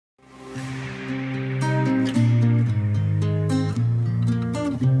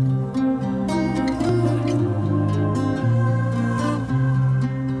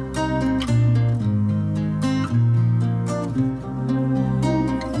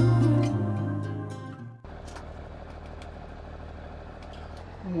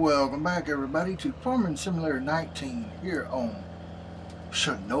Welcome back, everybody, to Farming Simulator 19 here on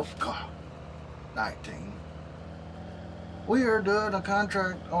Sosnovka 19. We are doing a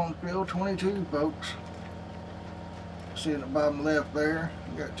contract on field 22, folks. See in the bottom left there,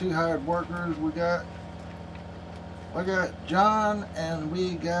 we got two hired workers. We got John and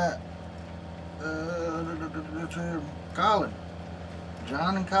we got Collin.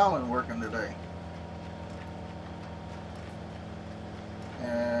 John and Collin working today.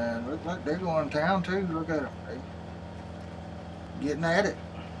 And looks like they're going to town too. Look at them. They're getting at it.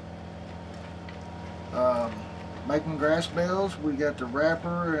 Making grass bales. We got the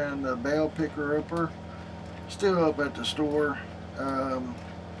wrapper and the bale picker upper still up at the store. I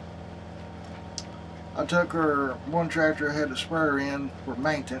took her one tractor, had to spur in for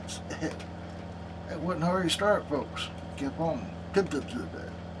maintenance. It wouldn't hurry start, folks. Kept on. It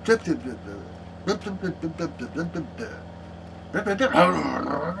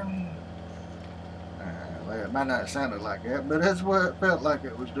might not have sounded like that, but that's what it felt like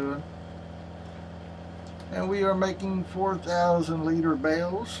it was doing. And we are making 4,000 liter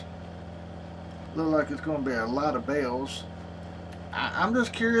bales. Look like it's going to be a lot of bales. I'm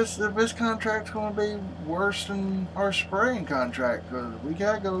just curious if this contract's going to be worse than our spraying contract, because we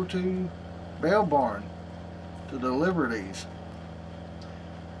got to go to Bale Barn to deliver these.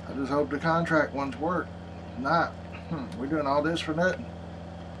 I just hope the contract ones work. If not, we're doing all this for nothing.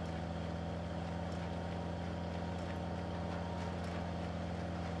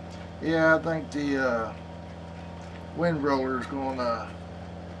 Yeah, I think the wind roller is going to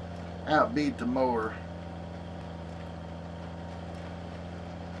outbeat the mower.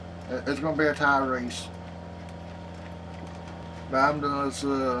 It's going to be a tie race. But I'm doing this,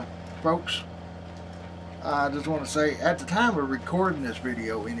 folks. I just want to say, at the time of recording this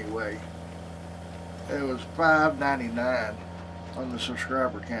video anyway, it was $5.99 on the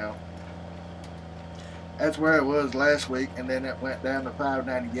subscriber count. That's where it was last week, and then it went down to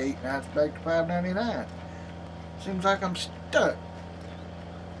 $5.98. Now it's back to $5.99. Seems like I'm stuck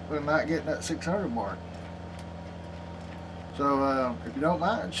with not getting that 600 mark. So if you don't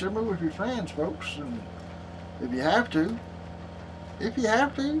mind, share me with your friends, folks. And if you have to,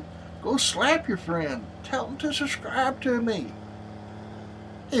 go slap your friend. Tell them to subscribe to me.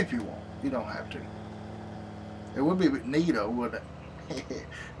 If you want. You don't have to. It would be neato, wouldn't it?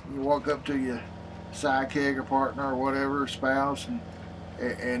 You walk up to your sidekick or partner or whatever, spouse,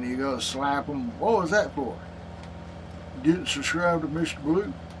 and you go slap them. What was that for? You didn't subscribe to Mr.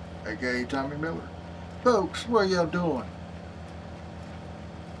 Blue, aka Tommy Miller. Folks, what are y'all doing?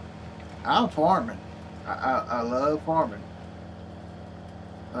 I'm farming. I love farming.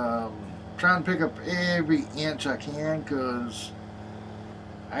 Trying to pick up every inch I can, because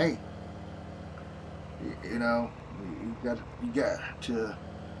hey, you know, you got to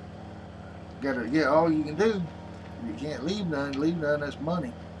get all you can do. You can't leave none. That's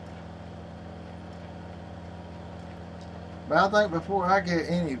money. But I think before I get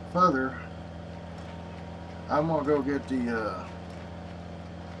any further, I'm gonna go get the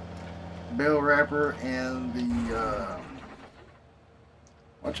bale wrapper and the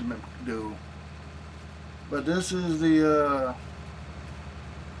whatchamacallit. But this is the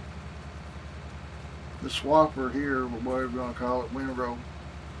swapper here, whatever we're gonna call it, windrow.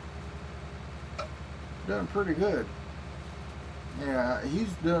 Doing pretty good. Yeah,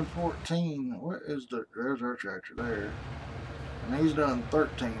 he's done 14. What is there's our tractor there. And he's done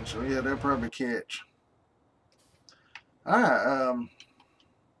 13, so yeah, they'll probably catch. Alright,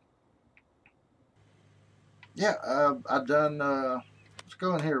 yeah, I've done, let's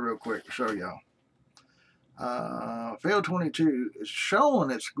go in here real quick to show y'all. Field 22 is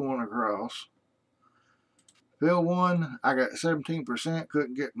showing it's going across. Field 1, I got 17%,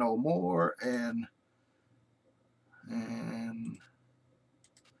 couldn't get no more, and I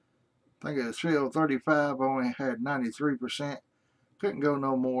think it was field 35, I only had 93%, couldn't go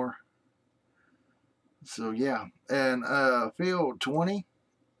no more. So yeah, and field 20,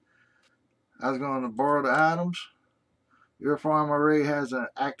 I was going to borrow the items. Your farm already has an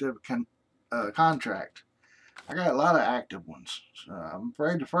active contract. I got a lot of active ones. So I'm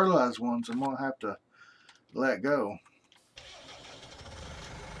afraid the fertilized ones I'm going to have to let go.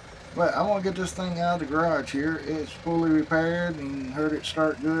 But I want to get this thing out of the garage here. It's fully repaired and heard it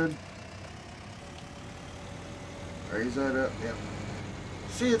start good. Raise that up, yep.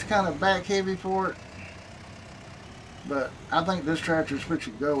 See, it's kind of back heavy for it. But I think this tractor's fit to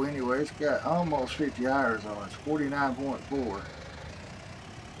go anyway. It's got almost 50 hours on it. It's 49.4.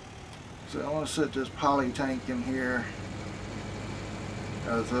 So I want to set this poly tank in here.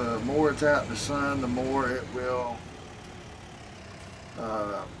 Because the more it's out in the sun, the more it will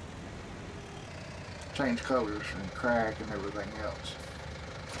change colors and crack and everything else.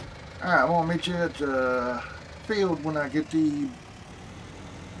 Alright, I'm going to meet you at the field when I get the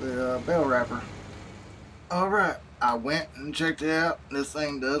bell wrapper. Alright, I went and checked it out. This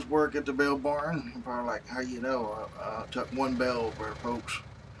thing does work at the bell barn. You're probably like, how you know? I took one bell over, folks.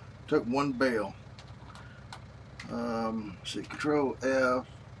 Took one bell. See, Control F.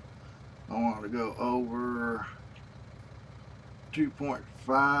 I want to go over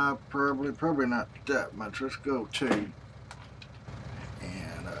 2.5, probably not that much. Let's go 2, and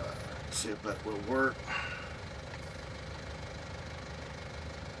see if that will work.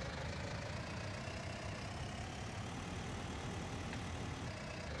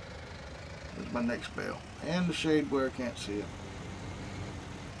 There's my next bell, and the shade where I can't see it.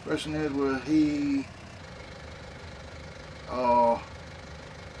 Question is, will he? Oh,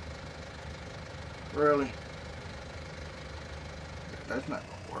 really? That's not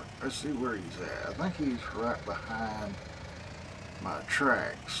gonna work. Let's see where he's at. I think he's right behind my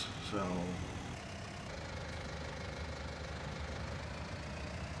tracks, so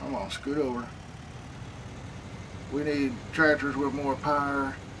I'm gonna scoot over. We need tractors with more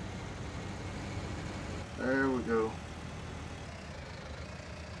power. There we go.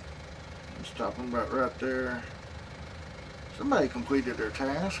 Stop him about right there. Somebody completed their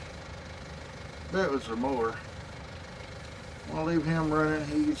task. Bet it was the mower. I'll leave him running.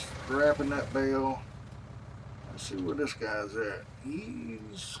 He's wrapping that bale. Let's see where this guy's at. I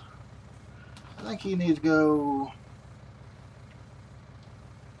think he needs to go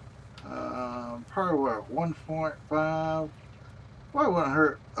probably what, 1.5. Probably wouldn't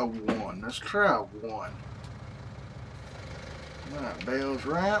hurt a 1. Let's try a 1. Alright, bale's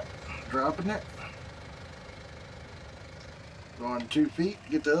wrapped. Dropping it. Going 2 feet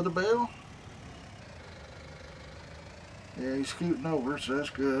to get the other bale. Yeah, he's scooting over, so that's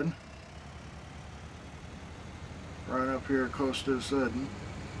good. Right up here close to the sudden.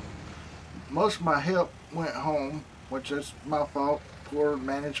 Most of my help went home, which is my fault. Poor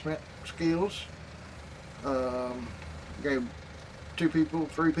management skills. Gave 2 people,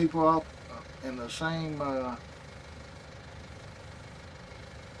 3 people off in the same. Oh,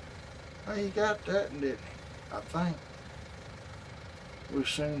 he got that, didn't he? I think. We'll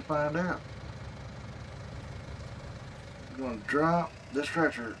soon find out. I'm going to drop. This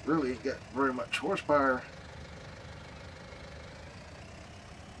tractor really ain't got very much horsepower.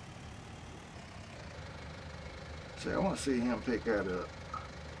 See, I want to see him pick that up.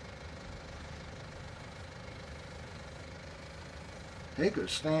 He could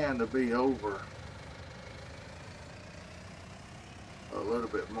stand to be over a little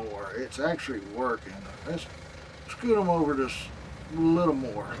bit more. It's actually working. Let's scoot him over just a little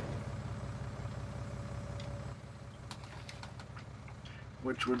more.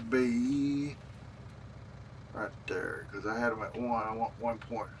 Which would be right there, because I had him at 1. I want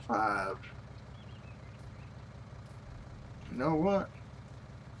 1.5. You know what?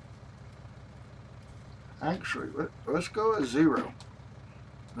 Actually, let's go at 0.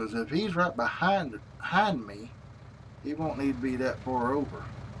 Because if he's right behind me, he won't need to be that far over.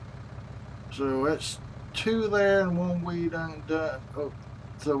 So it's 2 there and 1 we done. Oh,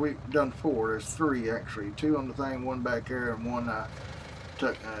 so we done 4. There's 3 actually. 2 on the thing, 1 back there, and 1 I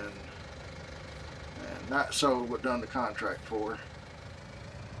took and not sold, but done the contract for.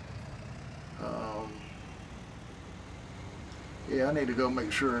 Yeah, I need to go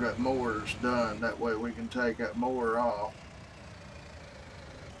make sure that mower's done. That way we can take that mower off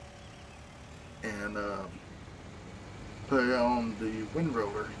and put it on the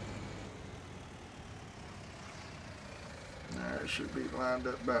windroller. There, it should be lined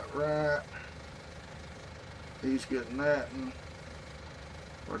up about right. He's getting that, and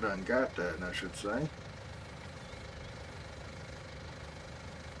or done got that, I should say.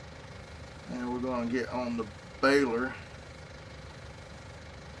 And we're going to get on the baler.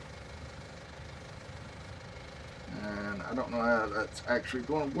 And I don't know how that's actually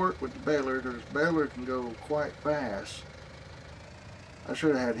going to work with the baler, because the baler can go quite fast. I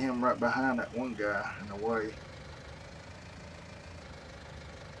should have had him right behind that one guy in the way.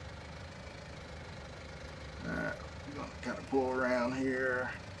 Alright, I'm going to kind of pull around here.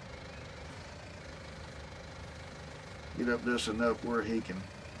 Get up just enough where he can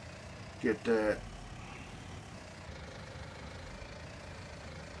get that.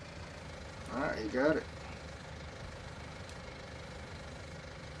 Alright, he got it.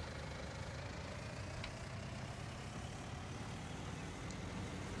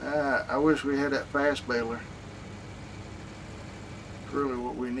 I wish we had that fast baler. It's really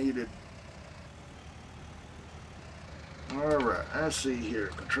what we needed. Alright, let's see here.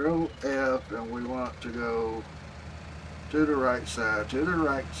 Control F, and we want to go to the right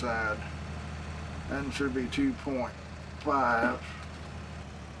side, and should be 2.5.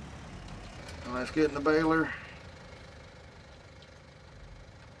 And let's get in the baler.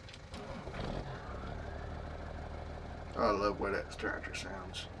 Oh, I love the way that tractor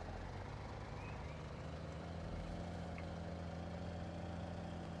sounds.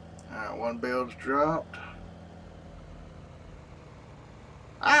 Alright, one belt's dropped.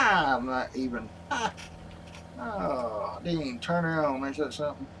 Ah, I'm not even. Ah. Oh, I didn't even turn her on. Is that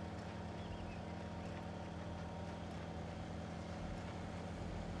something?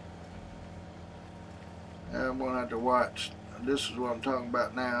 I'm going to have to watch. This is what I'm talking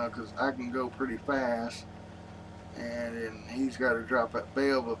about now, because I can go pretty fast. And then he's got to drop that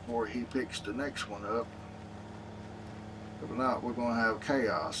bale before he picks the next one up. If not, we're going to have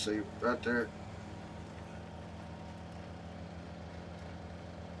chaos. See, right there.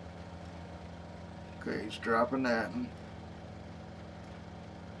 Okay, he's dropping that.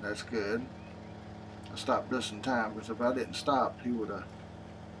 That's good. I stopped just in time, because if I didn't stop, he would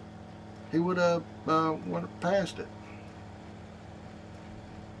have went past it.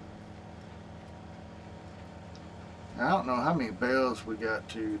 I don't know how many bales we got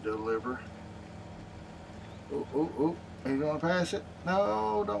to deliver. Oh, he's gonna pass it?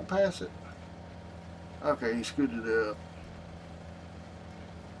 No, don't pass it. Okay, he scooted it up.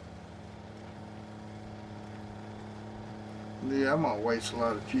 Yeah, I'm gonna waste a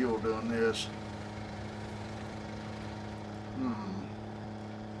lot of fuel doing this.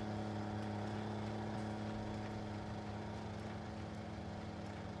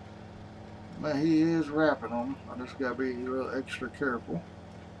 But he is wrapping them. I just gotta be a little extra careful.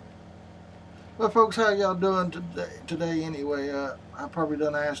 Well, folks, how y'all doing today anyway? I probably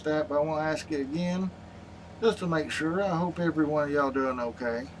done asked that, but I want to ask it again, just to make sure. I hope every one of y'all doing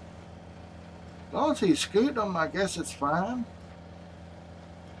okay. As long as he's scooting them, I guess it's fine.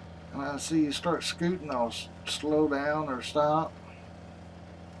 And I see you start scooting, I'll slow down or stop.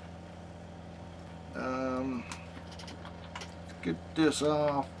 Get this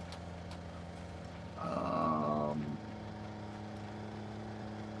off.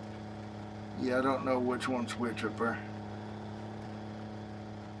 Yeah, I don't know which one's which up there.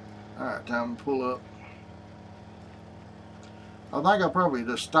 Alright, time to pull up. I think I'll probably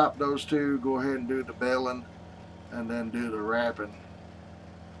just stop those two, go ahead and do the baling, and then do the wrapping.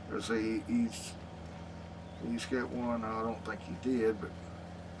 Because he's got one. I don't think he did, but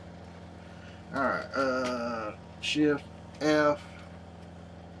alright, Shift F.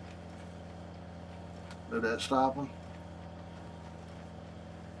 Did that stop him?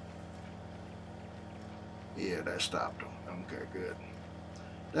 Yeah, that stopped him. Okay, good.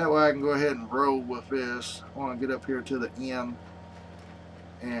 That way I can go ahead and roll with this. I want to get up here to the end,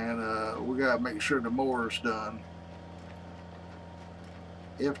 and we got to make sure the mower's done.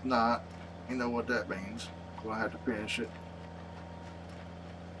 If not, you know what that means. We'll have to finish it.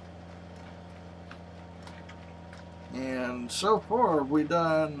 And so far we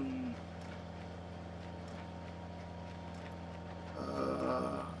done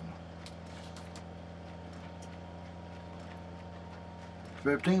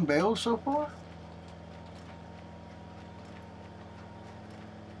 15 bales so far.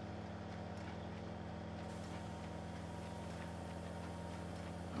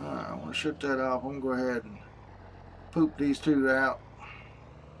 Alright, I want to shut that off. I'm going to go ahead and poop these two out.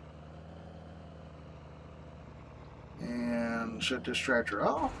 And shut this tractor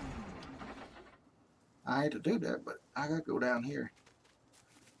off. I hate to do that, but I got to go down here.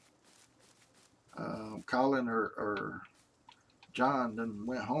 Collin or John then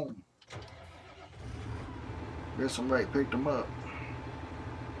went home. Guess somebody picked him up.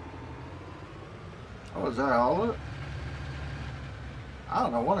 Oh, is that all of it? I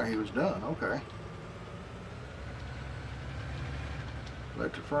don't know, wonder he was done. Okay.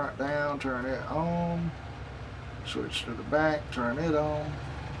 Let the front down, turn it on. Switch to the back, turn it on.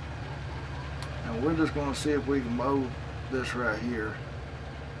 And we're just going to see if we can mow this right here.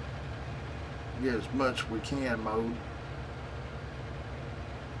 Get as much we can mowed.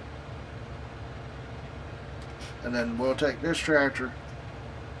 And then we'll take this tractor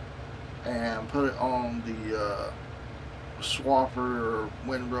and put it on the swapper or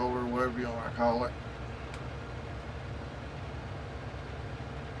windrower, whatever you want to call it.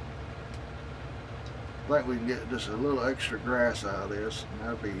 I think we can get just a little extra grass out of this, and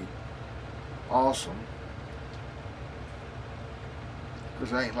that'd be awesome.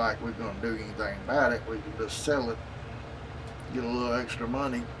 Because it ain't like we're going to do anything about it. We can just sell it, get a little extra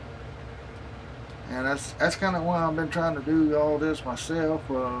money, And that's kind of why I've been trying to do all this myself.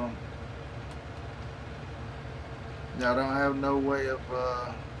 I don't have no way of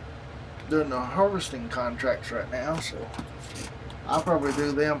doing the harvesting contracts right now, so I'll probably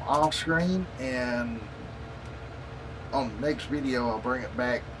do them off screen, and on the next video I'll bring it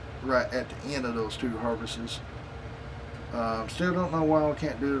back right at the end of those 2 harvests. Still don't know why I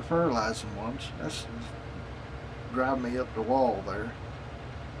can't do the fertilizing ones. That's driving me up the wall there.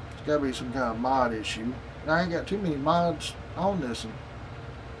 It's got to be some kind of mod issue. Now, I ain't got too many mods on this, and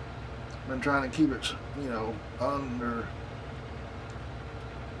been trying to keep it, you know, under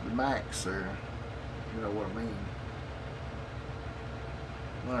the max there. You know what I mean?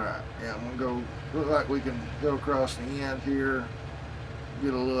 Alright, yeah, I'm gonna go. Look like we can go across the end here,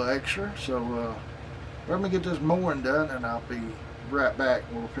 get a little extra. So let me get this mowing done, and I'll be right back.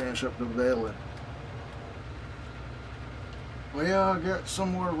 We'll finish up the baling. Well, I got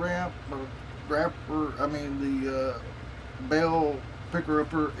some more the bale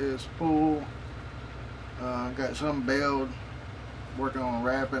picker-upper is full. Got some baled, working on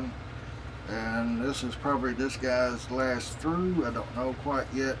wrapping, and this is probably this guy's last through. I don't know quite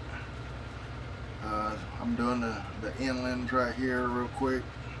yet. I'm doing the inlands right here real quick.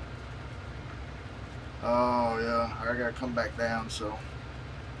 Oh yeah, I gotta come back down, so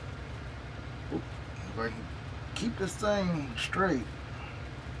if I can keep this thing straight.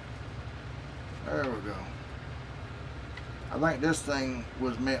 There we go. I think this thing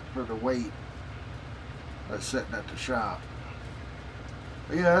was meant for the weight that's sitting at the shop.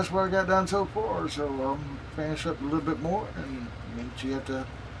 But yeah, that's what I got done so far. So I'll finish up a little bit more and meet you at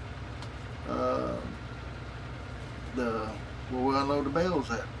where we unload the bales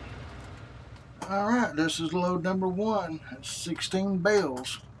at. Alright, this is load number 1. It's 16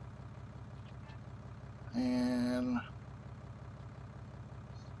 bales. And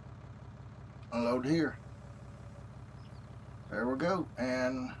unload here. There we go.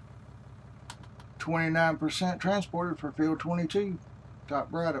 And 29% transported for field 22.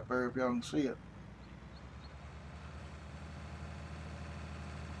 Top right up there if y'all can see it.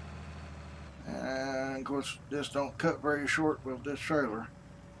 And of course this don't cut very short with this trailer.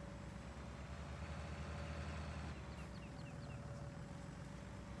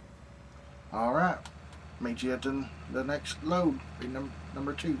 Alright, meet you at the next load, be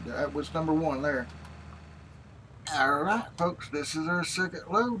number 2. That was number 1 there. Alright folks, this is our second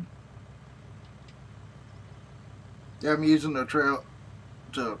load. Yeah, I'm using the trail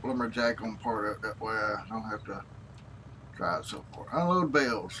to lumberjack on part of it, that way I don't have to drive so far. Unload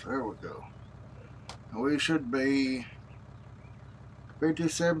bales, there we go. And we should be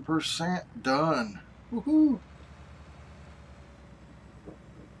 57% done. Woohoo!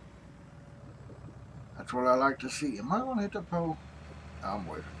 That's what I like to see. Am I gonna hit the pole? I'm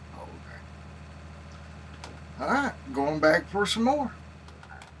waiting. Oh, okay. Alright, going back for some more.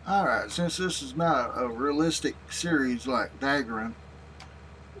 Alright, since this is not a realistic series like daggering,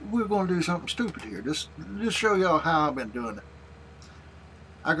 we're gonna do something stupid here. Just show y'all how I've been doing it.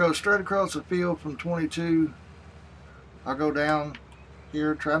 I go straight across the field from 22. I go down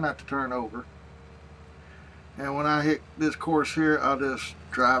here, try not to turn over. And when I hit this course here, I'll just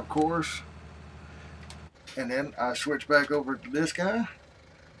drive course. And then I switch back over to this guy,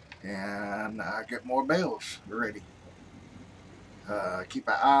 and I get more bales ready. Keep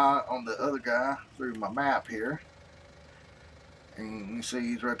an eye on the other guy through my map here. And you can see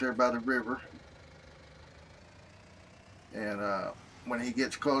he's right there by the river. And when he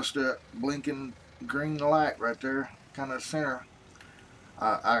gets close to that blinking green light right there, kind of center,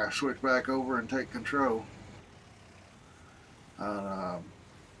 I switch back over and take control.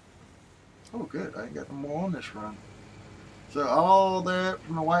 Oh good, I ain't got no more on this run. So all that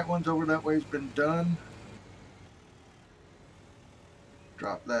from the white ones over that way has been done.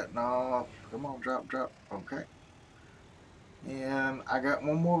 Drop that off. Come on, drop. Okay. And I got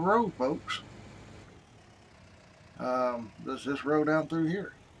one more row, folks. Let's just roll down through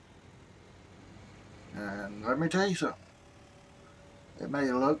here. And let me tell you something. It may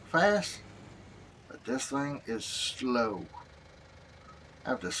look fast, but this thing is slow. I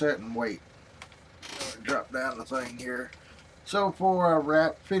have to sit and wait. Drop down the thing here. So far I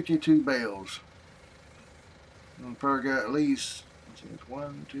wrapped 52 bales. I've probably got at least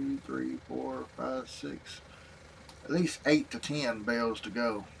 1, 2, 3, 4, 5, 6, at least 8 to 10 bales to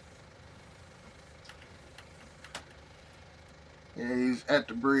go. Yeah, he's at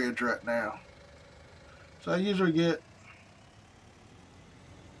the bridge right now. So I usually get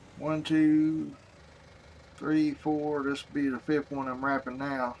 1, 2, 3, 4. This will be the 5th one I'm wrapping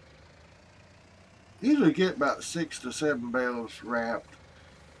now. Usually get about 6 to 7 bales wrapped.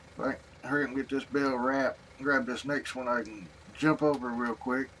 Right. hurry and get this bale wrapped. Grab this next one I can jump over real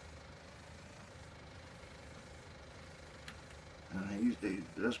quick. And he's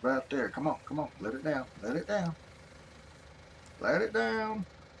just about there. Come on, come on. Let it down. Let it down. Let it down.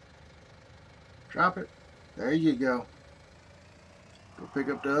 Drop it. There you go. Go pick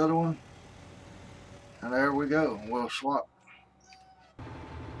up the other one. And there we go. We'll swap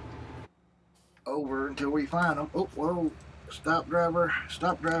over until we find them. Oh, whoa. Stop, driver.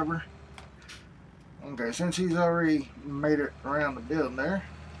 Stop, driver. Okay, since he's already made it around the building there.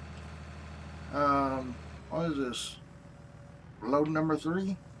 What is this? Load number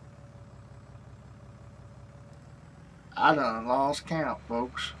 3? I done lost count,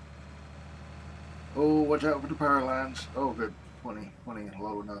 folks. Oh, watch out for the power lines. Oh, good. 20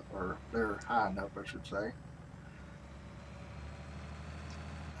 low enough, or they're high enough, I should say.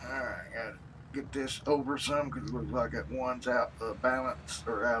 Alright, gotta get this over some because it looks like that one's out of balance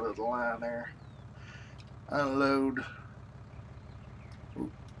or out of the line there. Unload.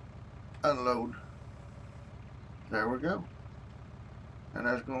 Ooh. Unload. There we go. And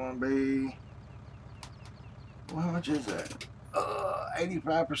that's going to be, well, how much is that?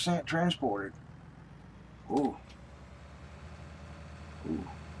 85% transported. Ooh. Ooh.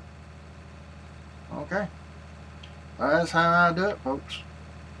 Okay. Well, that's how I do it, folks.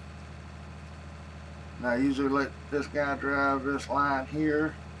 Now, I usually let this guy drive this line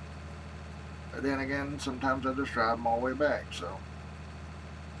here. But then again, sometimes I just drive them all the way back, so.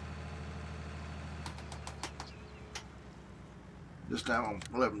 This time I'm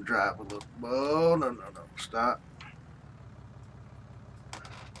gonna let them drive a little. Oh, no. Stop.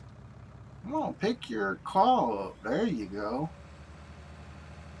 Come on, pick your car up. There you go.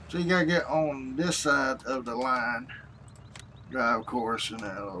 So you gotta get on this side of the line, drive course, and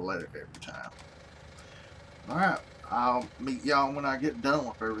then it'll let it every time. Alright, I'll meet y'all when I get done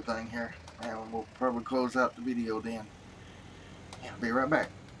with everything here. And we'll probably close out the video then. Yeah, be right back.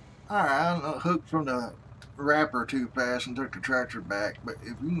 Alright, I hooked from the wrapper too fast and took the tractor back, but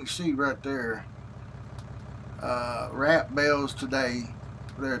if you can see right there, wrap bales today,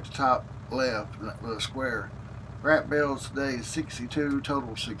 there at the top left, that little square, wrap bales today is 62,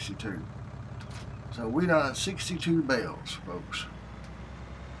 total 62. So we done 62 bales, folks.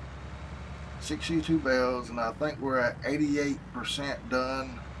 62 bales, and I think we're at 88%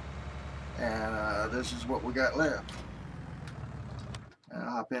 done, and this is what we got left. And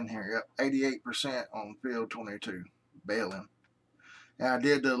I'll hop in here. Yep, 88% on field 22 baling. And I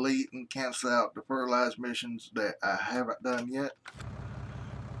did delete and cancel out the fertilized missions that I haven't done yet.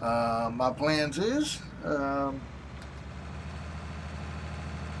 My plans is to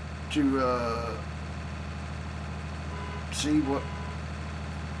see what.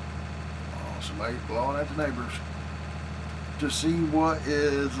 Oh, somebody's blowing at the neighbors. To see what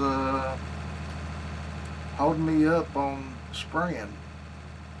is holding me up on spraying.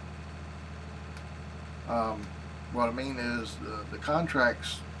 What I mean is the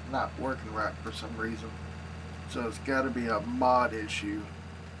contract's not working right for some reason, so it's got to be a mod issue.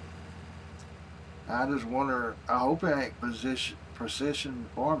 I just wonder, I hope it ain't precision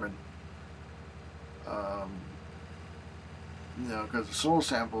farming, you know, because the soil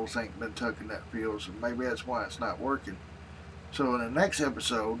samples ain't been took in that field, so maybe that's why it's not working. So in the next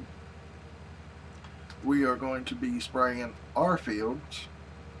episode, we are going to be spraying our fields.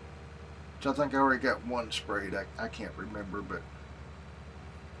 I think I already got one sprayed. I can't remember, but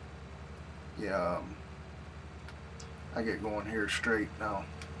yeah, I get going here straight now.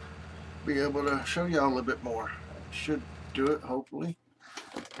 Be able to show y'all a little bit more. I should do it, hopefully.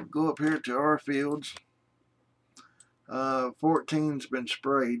 Go up here to our fields. 14's been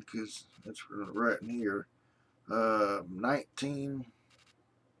sprayed because that's right in here. 19.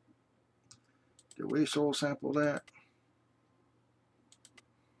 Did we soil sample that?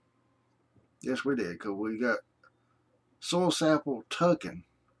 Yes, we did, because we got soil sample tucking.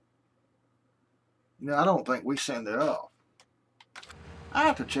 You know, I don't think we send it off. I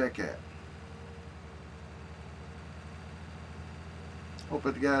have to check that. Hope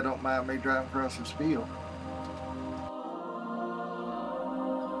that the guy don't mind me driving across this field.